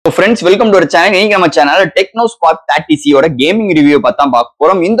So friends, welcome to our channel. இன்னைக்கு நம்ம சேனல்ல TECNO SPARK 30C ஓட கேமிங் ரிவ்யூ பத்தி தான் பார்க்க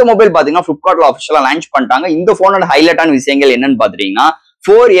போறோம். இந்த மொபைல் பாத்தீங்கன்னா Flipkartல ஆஃபிஷியலா லான்ச் பண்ணிட்டாங்க. இந்த போனோட ஹைலைட்டான விஷயங்கள் என்னன்னு பாத்தீங்கன்னா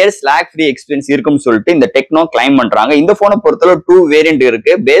 4 years lag free experience இருக்கும்னு சொல்லிட்டு இந்த TECNO கிளைம் பண்றாங்க. இந்த போனை பொறுத்தவரை 2 வேரியன்ட்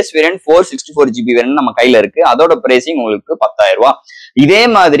இருக்கு. பேஸ் வேரியன்ட் 464GB வேரியன்ட் நம்ம கையில இருக்கு. அதோட பிரைசிங் உங்களுக்கு 10,000 ரூபாய். இதே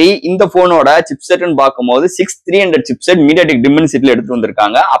மாதிரி இந்த போனோட சிப்செட்னு பார்க்கும்போது 6300 சிப்செட் MediaTek Dimensity எடுத்து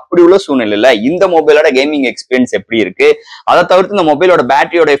வந்திருக்காங்க. அப்படி உள்ள சூழ்நிலையில இந்த மொபைலோட கேமிங் எக்ஸ்பீரியன்ஸ் எப்படி இருக்கு, அதை தவிர்த்து இந்த மொபைலோட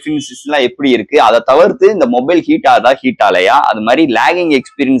பேட்டரியோட எஃபிஷியன்சி எல்லாம் எப்படி இருக்கு, அதை தவிர்த்து இந்த மொபைல் ஹீட் ஆகுதா ஹீட் ஆலையா, அது மாதிரி லேகிங்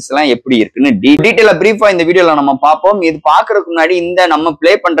எக்ஸ்பீரியன்ஸ் எல்லாம் எப்படி இருக்குன்னு டீடைலா பிரீஃபா இந்த வீடியோல நம்ம பார்ப்போம். இது பாக்குறதுக்கு முன்னாடி இந்த நம்ம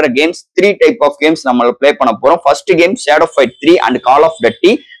பிளே பண்ற கேம்ஸ் 3 டைப் ஆஃப் கேம்ஸ் நம்ம பிளே பண்ண போறோம். First game Shadow Fight 3 and Call of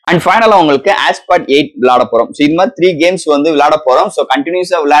Duty and ஃபைனலா உங்களுக்கு Asphalt 8 விளையாட போறோம். சோ இந்த மாதிரி 3 கேம்ஸ் விளையாட போறோம். சோ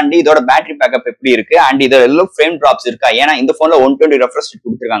கண்டினியூஸா விளையாண்டு இதோட பேட்டரி பேக்கப் எப்படி இருக்கு அண்ட் இதோட எல்லாம் ஃப்ரேம் டிராப்ஸ் இருக்கா, ஏன்னா இந்த போன்ல 120 ரெஃப்ரெஷ் ரேட்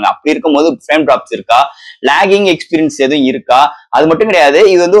கொடுத்துருக்காங்க. அப்படி இருக்கும்போது ஃப்ரேம் டிராப்ஸ் இருக்கா, லாகிங் எக்ஸ்பீரியன்ஸ் எதுவும் இருக்கா, அது மட்டும் கிடையாது.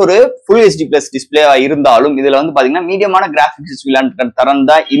 இது ஒரு ஃபுல் HD பிளஸ் டிஸ்பிளே இருந்தாலும் இதுல பாத்தீங்கன்னா மீடியமான கிராபிக்ஸ் விளையாண்டு தரம்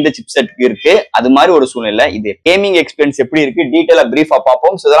தான் இந்த சிப்செட்டுக்கு இருக்கு. அது மாதிரி ஒரு சூழ்நிலை இது கேமிங் எக்ஸ்பீரியன்ஸ் எப்படி இருக்கு டீடைலா பிரீஃபா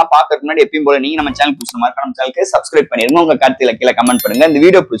பார்ப்போம். சோ இதெல்லாம் பாக்கிறதுக்கு முன்னாடி எப்பயும் போல நீங்க நம்ம சேனல் புதுசு மாதிரி நம்ம சேனலுக்கு சப்ஸ்கிரைப் பண்ணிருங்க. உங்க கருத்துல கீழே கமெண்ட் பண்ணுங்க. இந்த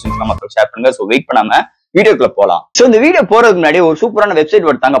வீடியோ நம்ம ஷேர் பண்ணுங்க. சோ வெயிட் பண்ணாம வீடியோக்குள்ள போலாம். சோ இந்த வீடியோ போறதுக்கு முன்னாடி ஒரு சூப்பரான வெப்சைட்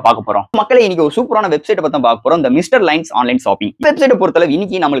தாங்க பார்க்க போறோம். மக்களே இன்னைக்கு ஒரு சூப்பரான வெப்சைட் பத்தி பார்க்க போறோம். இந்த mister lines online shopping website பொறுத்தளவு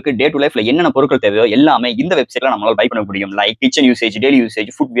இன்னைக்கு நமக்கு டே டு லைஃப்ல என்னென்ன பொருட்கள் தேவையோ எல்லாமே இந்த வெப்சைட்ல நம்மளால பை பண்ண முடியும். Like kitchen usage, daily usage,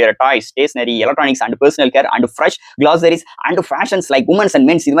 footwear, toys, stationary, electronics and personal care and fresh glossaries and fashions like women's and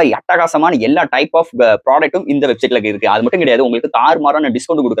men's, இது மாதிரி அட்டகாசமான எல்லா டைப் ஆஃப் ப்ராடக்ட்டும் இந்த வெப்சைட்ல இருக்கு. அது மட்டும் கிடையாது, உங்களுக்கு தாறுமாறான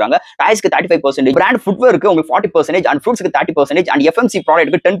டிஸ்கவுண்ட் கொடுக்குறாங்க. டாய்ஸ்க்கு 35%, பிராண்ட் ஃபுட்வேருக்கு உங்களுக்கு 40% அண்ட் ஃப்ரூட்ஸ்க்கு 30% அண்ட் FMC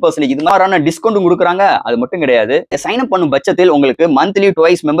ப்ராடக்ட்க்கு 10%, இது மாதிரியான டிஸ்கவுண்ட் கொடுக்குறாங்க. அது மட்டும் கிடையாது, சைன் அப் பண்ணும் பட்சத்தில் உங்களுக்கு மந்த்லி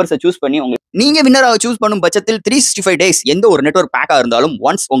ட்வைஸ் மெம்பர்ஸை சூஸ் பண்ணி நீங்க வின்னராக சூஸ் பண்ணும் பட்சத்தில் 365 டேஸ் எந்த ஒரு நெட்வொர்க் பேக்கா இருந்தாலும்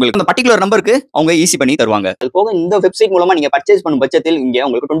ஒன்ஸ் உங்களுக்கு அந்த பர்டிகுலர் நம்பருக்கு அவங்க ஈஸி பண்ணி தருவாங்க. அது போக இந்த வெப்சைட் மூலமா நீங்க பர்ச்சேஸ் பண்ணும் பட்சத்தில் இங்க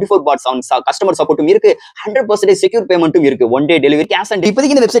உங்களுக்கு 24/7 கஸ்டமர் சப்போர்ட்டும் இருக்கு, 100% செக்யூர் பேமெண்ட்டும் இருக்கு, 1 டே டெலிவரி, கேஷ் ஆன்.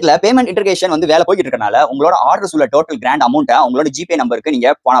 இப்போதைக்கு இந்த வெப்சைட்ல பேமெண்ட் இன்டகிரேஷன் வேலை போயிட்டு இருக்கனால உங்களோட ஆர்டர்ஸ் உள்ள டோட்டல் கிராண்ட் அமௌண்ட் உங்களோட ஜிபே நம்பருக்கு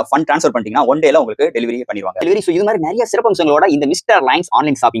நீங்க ஃபண்ட் ட்ரான்ஸ்ஃபர் பண்ணிட்டீங்கன்னா 1 டேல உங்களுக்கு டெலிவரி பண்ணிடுவாங்க. டெலிவரி. சோ இது மாதிரி நிறைய சிறப்பம்சங்களோட இந்த மிஸ்டர் லைன்ஸ்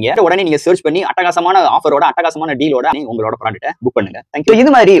ஆன்லைன் ஷாப்பிங் உடனே நீங்க சர்ச் பண்ணி அட்டகாசமான ஆஃபரோட அட்டகாசமான டீலோட உங்களோட ப்ராடக்ட்டை புக் பண்ணுங்க. Thank you.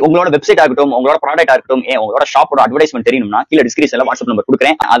 இது மாதிரி உங்களோட வெப்சைட் ஆகட்டும், உங்களோட ப்ராடக்ட் ஆகட்டும், உங்களோட ஷாப்போட அட்வர்டைஸ்மென்ட் தெரியணும்னா கீழ டிஸ்கிரிப்ஷன்ல வாட்ஸ்அப் நம்பர்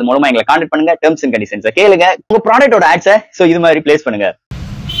கொடுக்குறேன். அது மூலமா எங்களை கான்டாக்ட் பண்ணுங்க. டெர்ம்ஸ் அண்ட் கண்டிஷன்ஸ் கேளுங்க. உங்க ப்ராடக்ட்டோட ஆட்ஸை சோ இது மாதிரி பிளேஸ் பண்ணுங்க.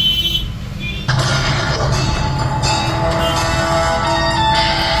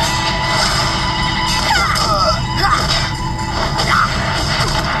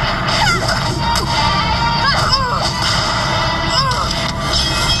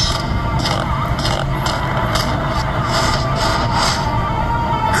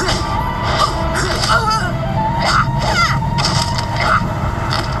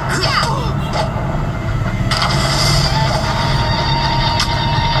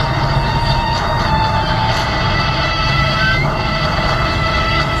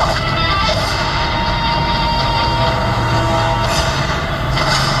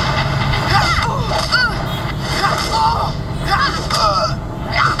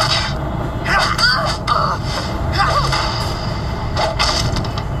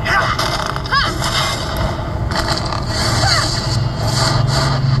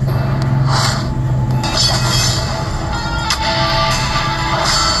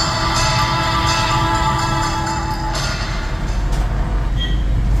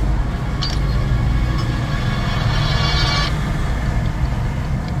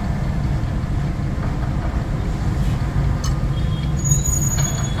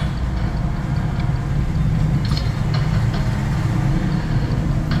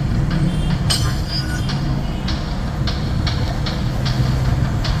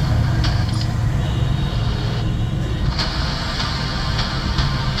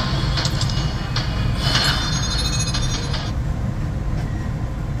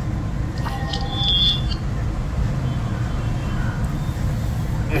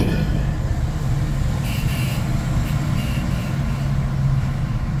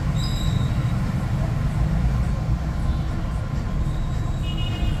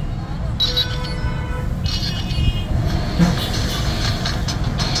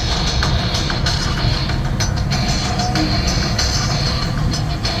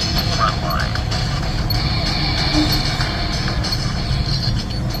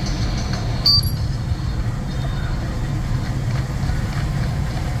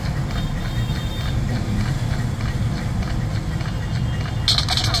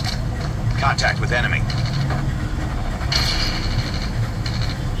 Contact with enemy.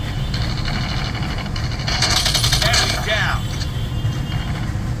 Enemy down.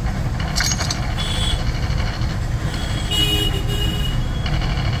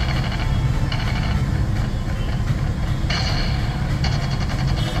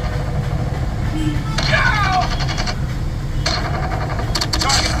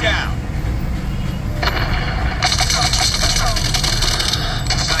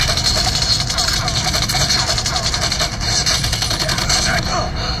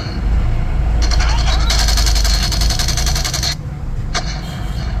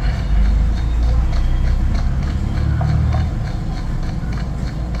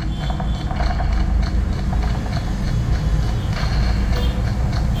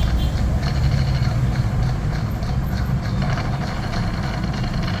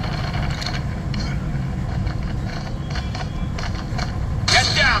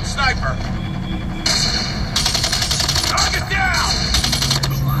 down, sniper! Target down!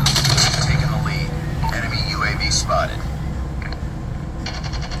 Taking the lead. Enemy UAV spotted.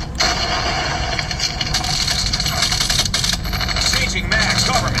 Changing mag,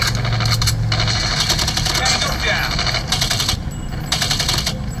 cover me! Tango down!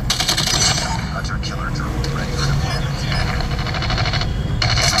 Hunter-killer drone ready for deployment.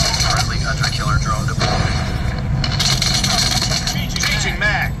 Friendly hunter-killer drone deployed. Changing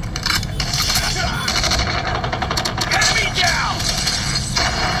mag! Enemy down!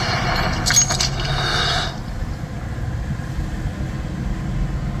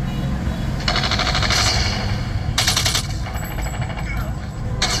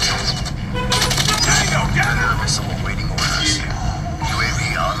 Tango down! Missile awaiting orders. UAV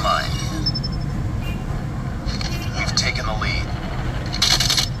online. We've taken the lead.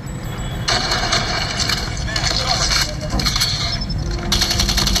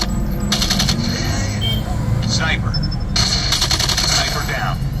 Sniper. Sniper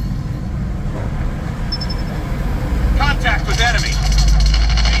down. Contact with enemy.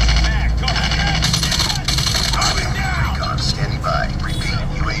 Changing mag, cover me. Target down! Recon standing by. Repeat.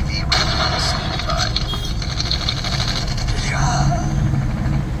 UAV recon standing by.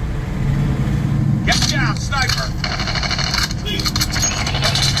 Get down, sniper!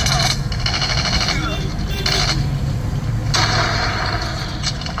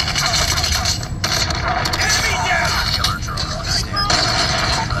 Enemy down! Killer drone on standby.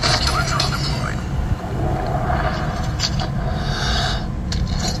 Hunter-killer drone deployed.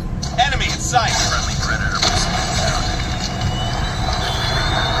 Enemy in sight! Friendly predator missile inbound.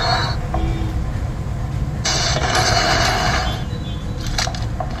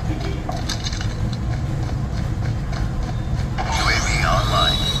 UAV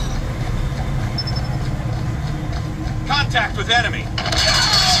online. Contact with enemy!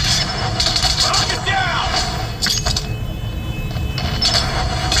 Target down!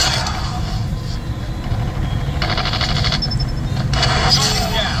 Shooting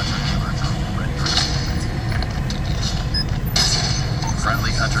down! Hunter-killer drone ready for deployment.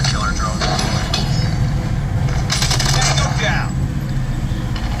 Friendly hunter-killer drone deployed. Tango down!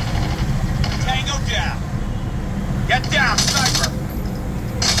 Tango down! Get down, sniper!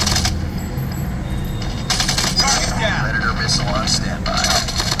 Target down! Predator missile on standby.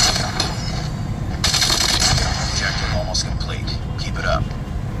 Objective almost complete. Keep it up.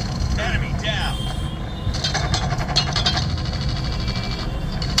 Enemy down!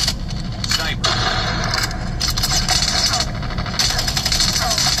 Sniper!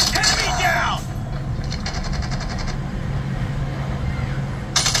 Enemy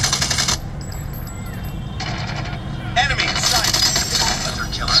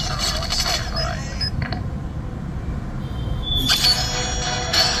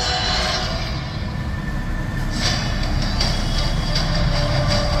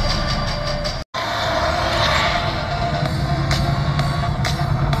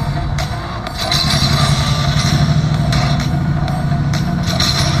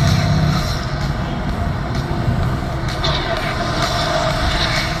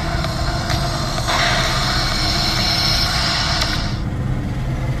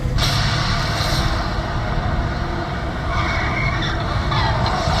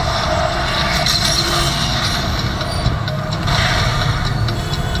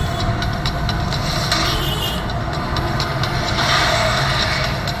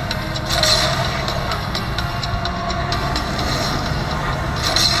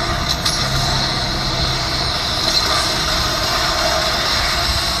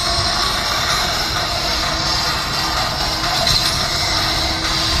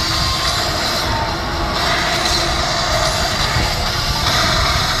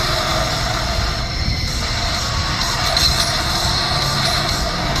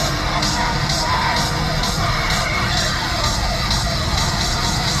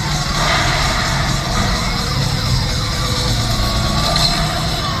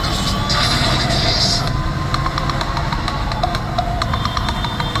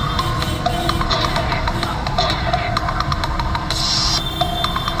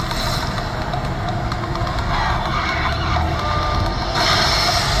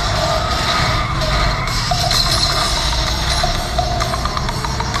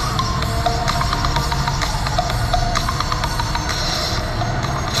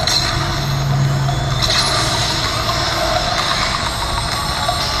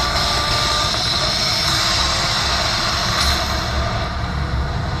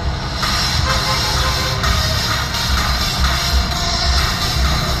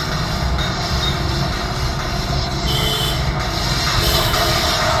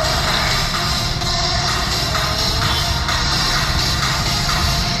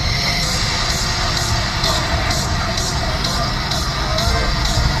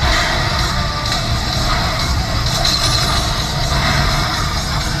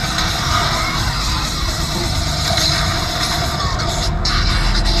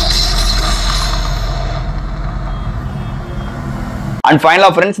and ஃபைனலா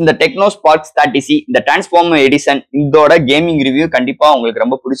friends, இந்த techno spark 30C இந்த transformer edition இதோட gaming review கண்டிப்பா உங்களுக்கு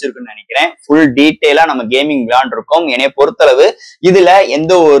ரொம்ப பிடிச்சிருக்குன்னு நினைக்கிறேன். Full டீடைலா நம்ம கேமிங் விளையாண்டுருக்கோம். என்னைய பொறுத்தளவு இதுல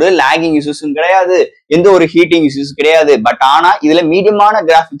எந்த ஒரு லாகிங் இஷ்யூஸும் கிடையாது, எந்த ஒரு ஹீட்டிங் இஷ்யூஸ் கிடையாது. பட் ஆனா இதுல மீடியமான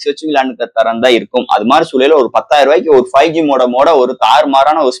கிராபிக்ஸ் வச்சு விளையாண்டு தரம் தான் இருக்கும். அது மாதிரி சூழல ஒரு 10,000 ரூபாய்க்கு ஒரு 5G மோடமோட ஒரு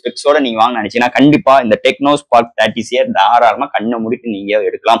தாறுமாறான ஒரு ஸ்பெக்ஸோட நீங்க வாங்க நினைச்சீங்கன்னா கண்டிப்பா இந்த டெக்னோ ஸ்பார்க் 30C தாராளமா கண்ணை முடிட்டு நீங்க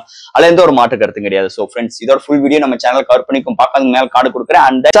எடுக்கலாம். அதுல எந்த ஒரு மாற்று கருத்தும் கிடையாது. சோ ஃப்ரெண்ட்ஸ், இதோட ஃபுல் வீடியோ நம்ம சேனல் கவர் பண்ணிக்கும். பார்க்காத மேல கார்டு கொடுக்குறேன்.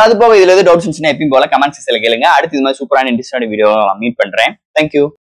 அந்த அது போக இதுல எது டவுட்ஸ் இருந்துச்சுன்னா எப்பயும் போல கமெண்ட் செக்ஷன்ல கேளுங்க. அடுத்து இது மாதிரி சூப்பரான இன்ட்ரெஸ்டான வீடியோ மீட் பண்றேன். தேங்க்யூ.